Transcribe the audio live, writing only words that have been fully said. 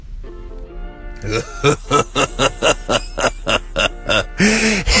Hello,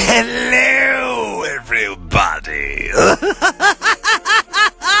 everybody.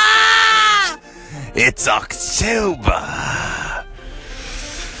 It's October.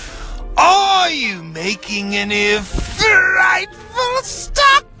 Are you making any frightful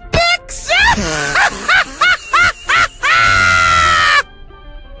stock picks?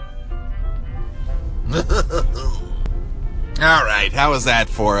 All right, how was that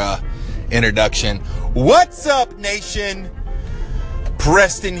for a introduction? What's up, nation?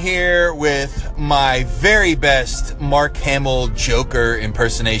 Preston here with my very best Mark Hamill Joker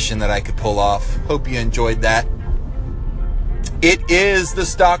impersonation that I could pull off. Hope you enjoyed that. It is the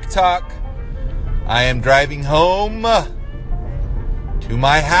Stock Talk. I am driving home to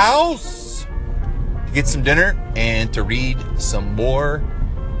my house to get some dinner and to read some more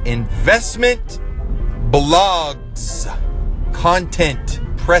investment blogs, content,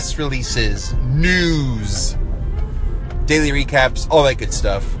 press releases, news, daily recaps, all that good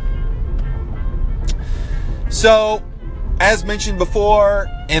stuff. So, as mentioned before,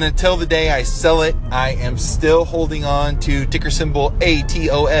 and until the day I sell it, I am still holding on to ticker symbol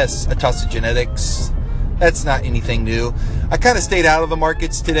ATOS, Atossa Genetics. That's not anything new. I kind of stayed out of the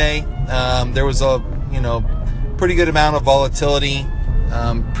markets today. There was a, pretty good amount of volatility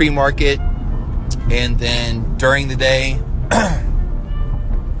pre-market, and then during the day,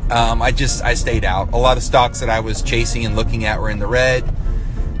 I stayed out. A lot of stocks that I was chasing and looking at were in the red.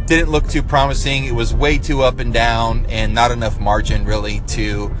 Didn't look too promising. It was way too up and down, and not enough margin really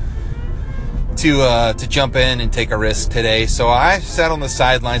to jump in and take a risk today. So I sat on the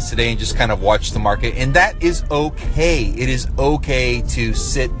sidelines today and just kind of watched the market, and that is okay. It is okay to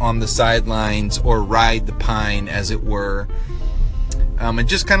sit on the sidelines or ride the pine, as it were, and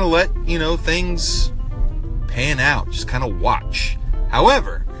just kind of let things pan out. Just kind of watch.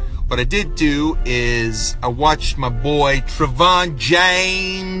 However, what I did do is I watched my boy Trevon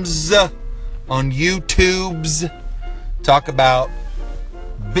James on YouTube's talk about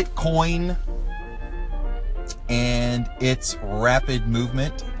Bitcoin and its rapid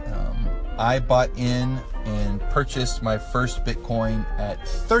movement. I bought in and purchased my first Bitcoin at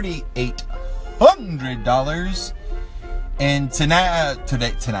 $3,800. And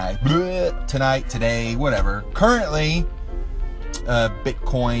today, whatever. Currently,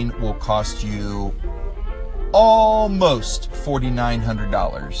 Bitcoin will cost you almost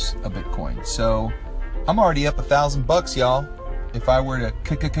 $4,900 a Bitcoin. So I'm already up $1,000, y'all. If I were to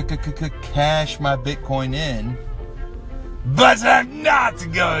cash my Bitcoin in, but I'm not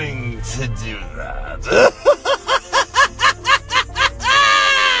going to do that.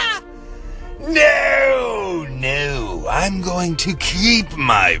 No, I'm going to keep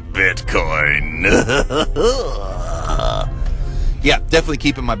my Bitcoin. Yeah, definitely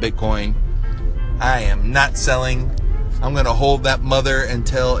keeping my Bitcoin. I am not selling. I'm going to hold that mother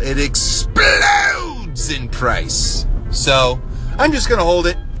until it explodes in price. So I'm just going to hold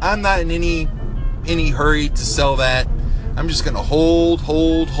it. I'm not in any hurry to sell that. I'm just going to hold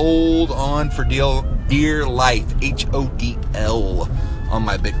on for dear life, HODL, on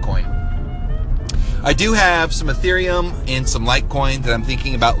my Bitcoin. I do have some Ethereum and some Litecoin that I'm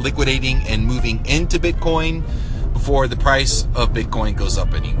thinking about liquidating and moving into Bitcoin before the price of Bitcoin goes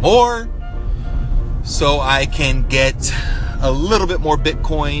up anymore, so I can get a little bit more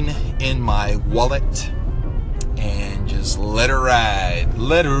Bitcoin in my wallet and just let her ride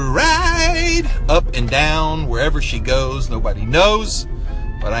up and down wherever she goes. Nobody knows,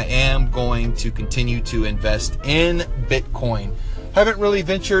 but I am going to continue to invest in Bitcoin. Haven't really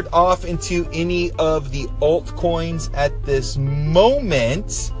ventured off into any of the altcoins at this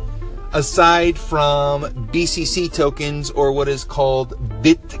moment, aside from BCC tokens, or what is called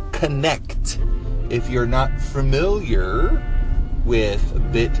BitConnect. If you're not familiar with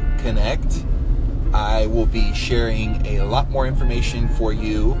BitConnect, I will be sharing a lot more information for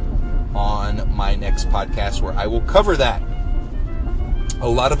you on my next podcast where I will cover that. A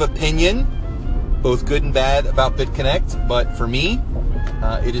lot of opinion, both good and bad, about BitConnect, but for me,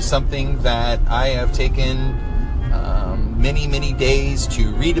 it is something that I have taken many days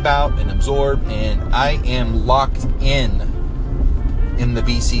to read about and absorb, and I am locked in the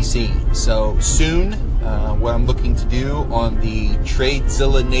BCC. So soon, what I'm looking to do on the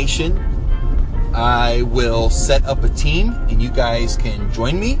Tradezilla Nation, I will set up a team and you guys can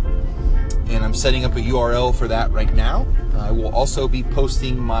join me, and I'm setting up a URL for that right now. I will also be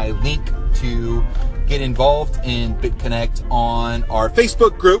posting my link to get involved in BitConnect on our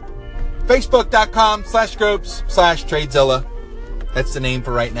Facebook group, facebook.com/groups/Tradezilla. That's the name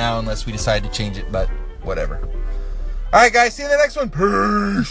for right now, unless we decide to change it, but whatever. All right, guys, see you in the next one. Peace.